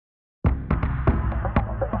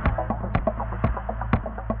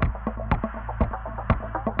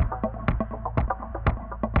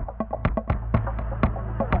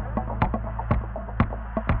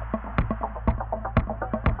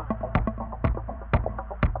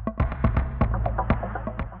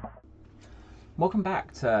Welcome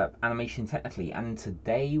back to Animation Technically, and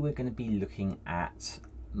today we're going to be looking at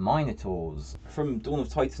Minotaurs. From Dawn of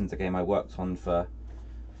Titans, a game I worked on for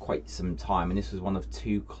quite some time, and this was one of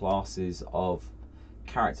two classes of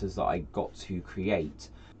characters that I got to create.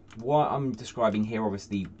 What I'm describing here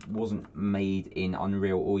obviously wasn't made in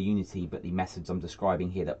Unreal or Unity, but the methods I'm describing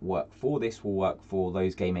here that work for this will work for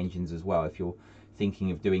those game engines as well if you're thinking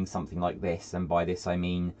of doing something like this. And by this I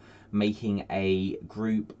mean making a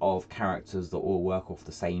group of characters that all work off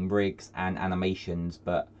the same rigs and animations,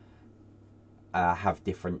 but have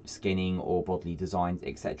different skinning or bodily designs,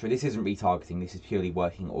 etc. This isn't retargeting, this is purely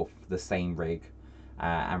working off the same rig,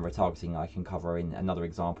 and retargeting I can cover in another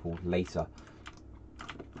example later.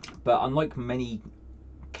 But unlike many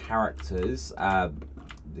characters,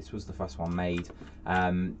 this was the first one made,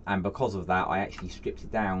 and because of that I actually stripped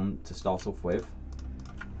it down to start off with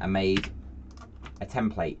and made a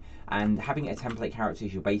template. And having a template character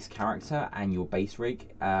as your base character and your base rig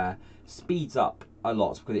speeds up a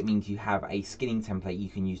lot, because it means you have a skinning template you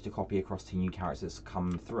can use to copy across to new characters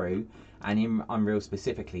come through. And in Unreal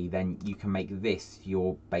specifically, then you can make this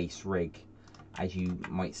your base rig, as you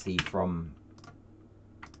might see from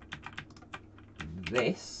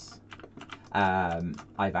this.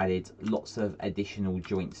 I've added lots of additional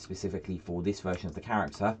joints specifically for this version of the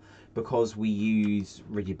character, because we use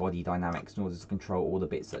rigid body dynamics in order to control all the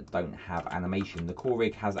bits that don't have animation. The core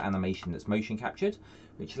rig has animation that's motion captured,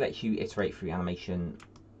 which lets you iterate through animation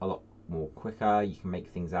a lot more quicker. You can make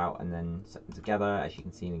things out and then set them together, as you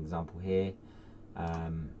can see in an example here.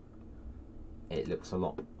 It looks a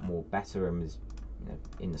lot more better and is,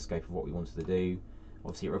 in the scope of what we wanted to do.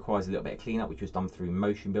 Obviously it requires a little bit of cleanup, which was done through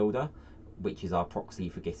Motion Builder, which is our proxy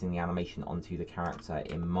for getting the animation onto the character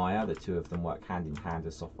in Maya. The two of them work hand in hand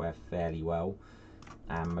as software fairly well.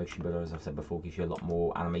 And Motion Builder, as I've said before, gives you a lot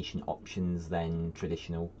more animation options than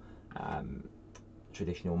traditional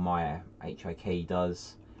Maya HIK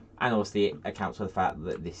does. And obviously it accounts for the fact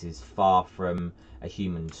that this is far from a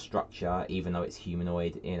human structure, even though it's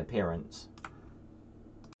humanoid in appearance.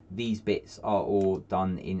 These bits are all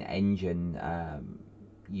done in engine,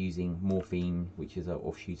 using Morpheme, which is an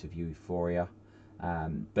offshoot of Euphoria.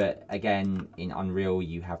 But again, in Unreal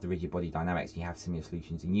you have the rigid body dynamics, you have similar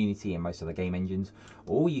solutions in Unity and most other game engines,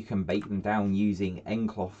 or you can bake them down using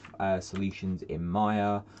Encloth solutions in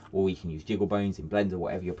Maya, or you can use Jiggle Bones in Blender,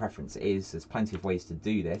 whatever your preference is. There's plenty of ways to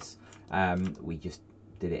do this. We just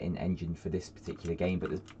did it in engine for this particular game, but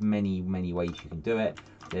there's many ways you can do it.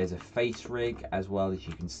 There's a face rig as well, as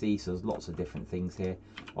you can see, so there's lots of different things here.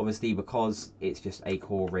 Obviously, because it's just a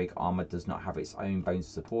core rig, Armor does not have its own bones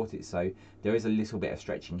to support it, so there is a little bit of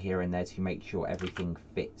stretching here and there to make sure everything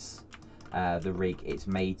fits the rig it's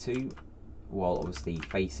made to, while obviously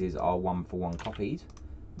faces are one-for-one copied.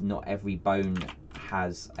 Not every bone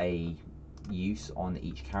has a use on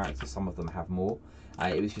each character, some of them have more.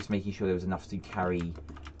 It was just making sure there was enough to carry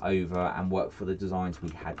over and work for the designs we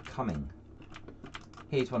had coming.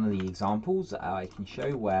 Here's one of the examples I can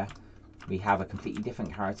show where we have a completely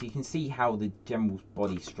different character. You can see how the general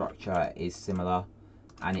body structure is similar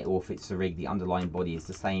and it all fits the rig. The underlying body is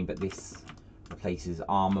the same, but this replaces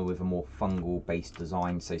armor with a more fungal based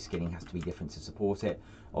design, so skinning has to be different to support it.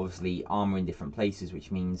 Obviously armor in different places,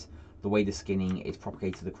 which means the way the skinning is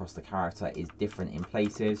propagated across the character is different in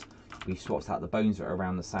places. We've swapped out the bones that are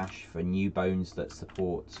around the sash for new bones that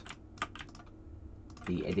support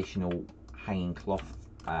the additional hanging cloth.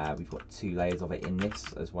 We've got 2 layers of it in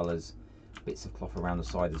this, as well as bits of cloth around the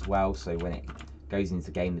side as well, so when it goes into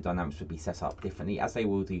game the dynamics would be set up differently, as they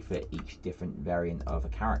will do for each different variant of a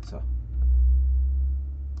character.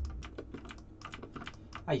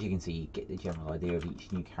 As you can see, you get the general idea of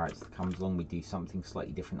each new character that comes along. We do something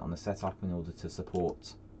slightly different on the setup in order to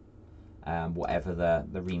support whatever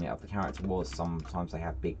the remit of the character was. Sometimes they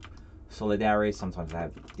have big solid areas, sometimes they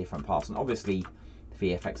have different parts, and obviously the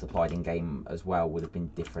VFX applied in game as well would have been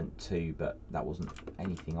different too, but that wasn't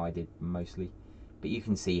anything I did mostly. But you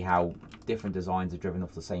can see how different designs are driven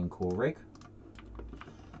off the same core rig,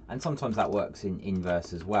 and sometimes that works in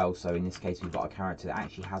inverse as well. So in this case we've got a character that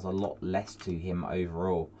actually has a lot less to him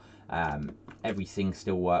overall. Everything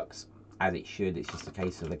still works as it should. It's just a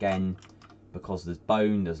case of, again, because there's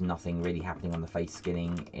bone, there's nothing really happening on the face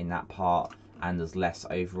skinning in that part, and there's less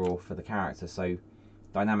overall for the character, so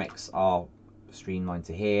dynamics are streamlined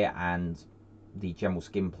to here, and the general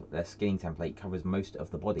skinning template covers most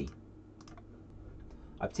of the body.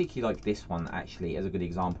 I particularly like this one actually as a good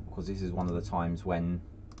example, because this is one of the times when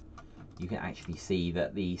you can actually see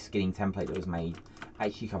that the skinning template that was made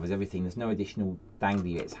actually covers everything. There's no additional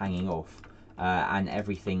dangly bits hanging off, and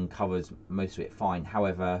everything covers most of it fine.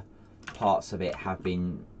 However, parts of it have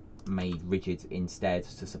been made rigid instead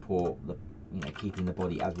to support the, keeping the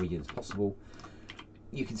body as rigid as possible.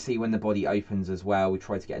 You can see when the body opens as well, we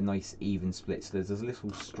try to get a nice even split, so there's as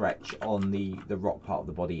little stretch on the rock part of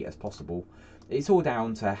the body as possible. It's all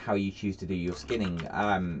down to how you choose to do your skinning.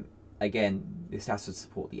 Again, this has to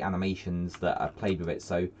support the animations that are played with it,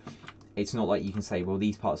 so it's not like you can say, well,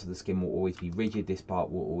 these parts of the skin will always be rigid, this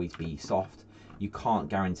part will always be soft. You can't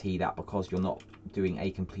guarantee that because you're not doing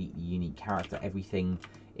a completely unique character. Everything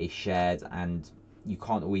is shared, and you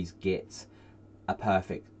can't always get a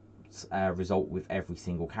perfect result with every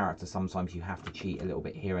single character. Sometimes you have to cheat a little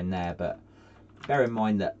bit here and there, but bear in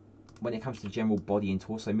mind that when it comes to general body and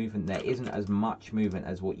torso movement, there isn't as much movement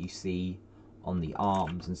as what you see on the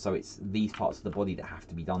arms, and so it's these parts of the body that have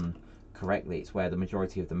to be done correctly. It's where the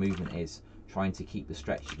majority of the movement is, trying to keep the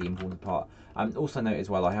stretch the important part. Also note as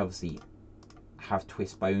well, I obviously have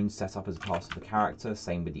twist bones set up as a part of the character,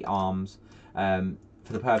 same with the arms.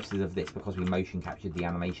 For the purposes of this, because we motion captured the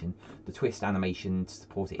animation, the twist animation to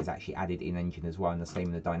support it is actually added in engine as well, and the same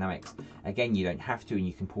in the dynamics. Again, you don't have to, and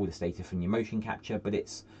you can pull this data from your motion capture, but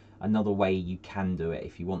it's another way you can do it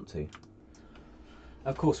if you want to.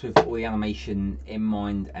 Of course, with all the animation in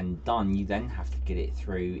mind and done, you then have to get it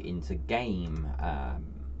through into game.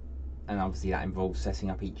 And obviously that involves setting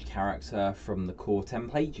up each character from the core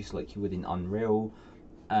template, just like you would in Unreal.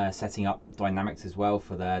 Setting up dynamics as well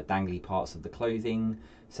for the dangly parts of the clothing,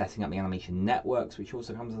 setting up the animation networks, which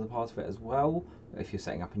also comes as a part of it as well, if you're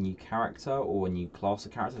setting up a new character or a new class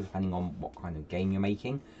of character, depending on what kind of game you're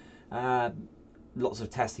making. Lots of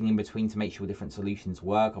testing in between to make sure different solutions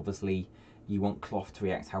work. Obviously, you want cloth to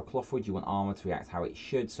react how cloth would, you want armor to react how it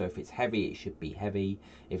should, so if it's heavy, it should be heavy,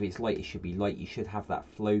 if it's light, it should be light. You should have that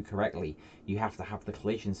flow correctly. You have to have the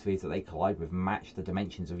collision spheres that they collide with match the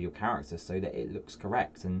dimensions of your character so that it looks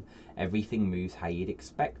correct and everything moves how you'd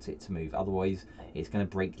expect it to move. Otherwise, it's going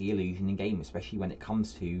to break the illusion in game, especially when it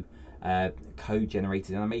comes to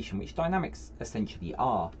code-generated animation, which dynamics essentially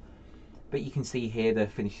are. But you can see here the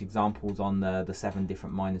finished examples on the 7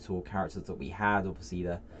 different Minotaur characters that we had. Obviously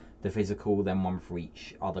the physical, then one for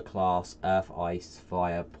each other class: earth, ice,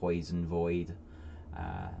 fire, poison, void,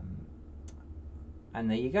 and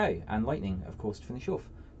there you go, and lightning, of course, to finish off.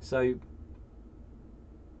 So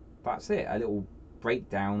that's it, a little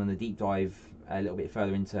breakdown and a deep dive a little bit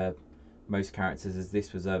further into most characters, as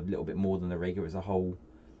this was a little bit more than a rig. It was a whole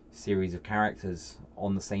series of characters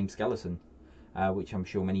on the same skeleton, which I'm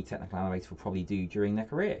sure many technical animators will probably do during their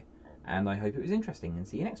career. And I hope it was interesting, and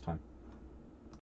see you next time.